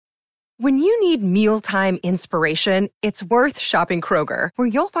When you need mealtime inspiration, it's worth shopping Kroger, where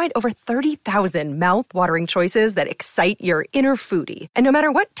you'll find over 30,000 mouth-watering choices that excite your inner foodie. And no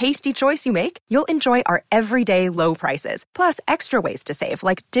matter what tasty choice you make, you'll enjoy our everyday low prices, plus extra ways to save,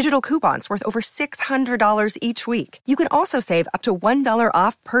 like digital coupons worth over $600 each week. You can also save up to $1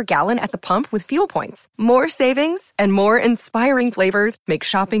 off per gallon at the pump with fuel points. More savings and more inspiring flavors make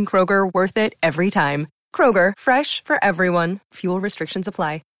shopping Kroger worth it every time. Kroger, fresh for everyone. Fuel restrictions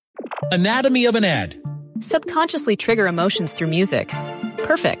apply. Anatomy of an ad. Subconsciously trigger emotions through music.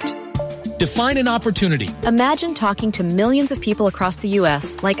 Perfect. Define an opportunity. Imagine talking to millions of people across the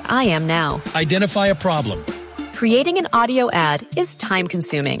U.S. like I am now. Identify a problem. Creating an audio ad is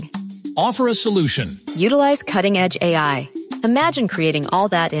time-consuming. Offer a solution. Utilize cutting-edge AI. Imagine creating all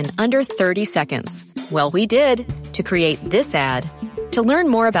that in under 30 seconds. Well, we did to create this ad. To learn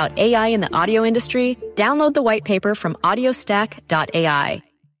more about AI in the audio industry, download the white paper from audiostack.ai.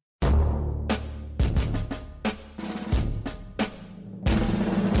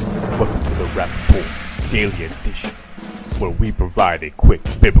 Welcome to the Rappaport Daily Edition, where we provide a quick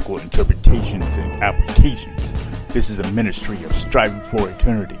biblical interpretations and applications. This is a ministry of striving for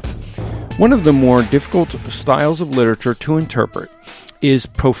eternity. One of the more difficult styles of literature to interpret is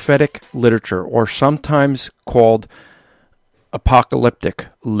prophetic literature, or sometimes called apocalyptic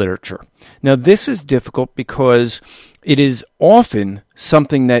literature. Now, this is difficult because it is often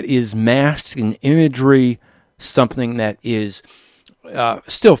something that is masked in imagery, something that is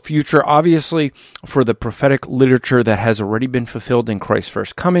still future. Obviously, for the prophetic literature that has already been fulfilled in Christ's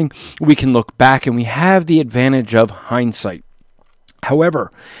first coming, we can look back and we have the advantage of hindsight.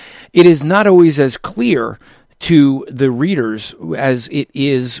 However, it is not always as clear to the readers as it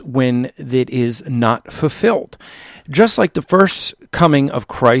is when it is not fulfilled. Just like the first coming of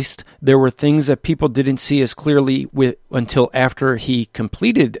Christ, there were things that people didn't see as clearly until after he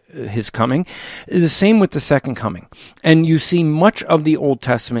completed his coming. The same with the second coming. And you see much of the Old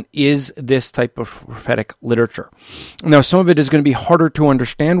Testament is this type of prophetic literature. Now, some of it is going to be harder to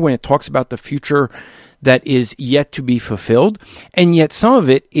understand when it talks about the future that is yet to be fulfilled, and yet some of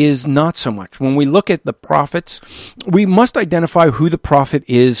it is not so much. When we look at the prophets, we must identify who the prophet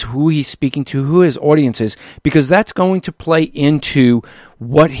is, who he's speaking to, who his audience is, because that's going to play into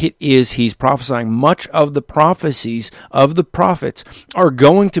what it is he's prophesying. Much of the prophecies of the prophets are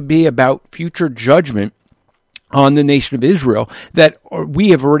going to be about future judgment on the nation of Israel that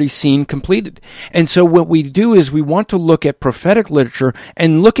we have already seen completed. And so what we do is we want to look at prophetic literature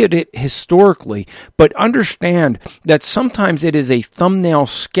and look at it historically, but understand that sometimes it is a thumbnail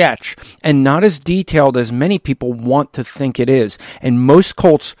sketch and not as detailed as many people want to think it is. And most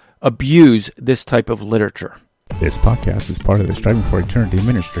cults abuse this type of literature. This podcast is part of the Striving for Eternity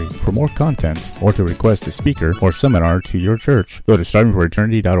ministry. For more content or to request a speaker or seminar to your church, go to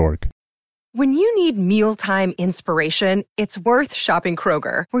strivingforeternity.org. When you need mealtime inspiration, it's worth shopping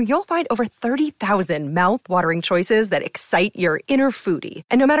Kroger, where you'll find over 30,000 mouth-watering choices that excite your inner foodie.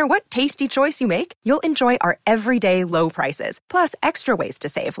 And no matter what tasty choice you make, you'll enjoy our everyday low prices, plus extra ways to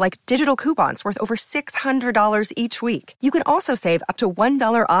save, like digital coupons worth over $600 each week. You can also save up to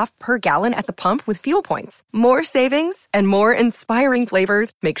 $1 off per gallon at the pump with fuel points. More savings and more inspiring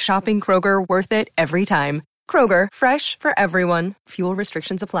flavors make shopping Kroger worth it every time. Kroger, fresh for everyone. Fuel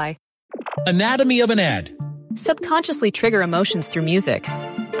restrictions apply. Anatomy of an ad. Subconsciously trigger emotions through music.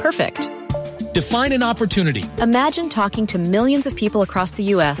 Perfect. Define an opportunity. Imagine talking to millions of people across the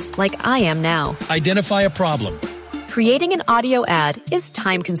U.S. like I am now. Identify a problem. Creating an audio ad is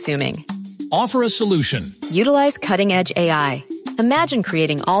time-consuming. Offer a solution. Utilize cutting-edge AI. Imagine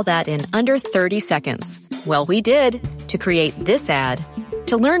creating all that in under 30 seconds. Well, we did to create this ad.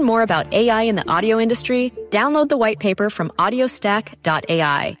 To learn more about AI in the audio industry, download the white paper from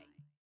audiostack.ai.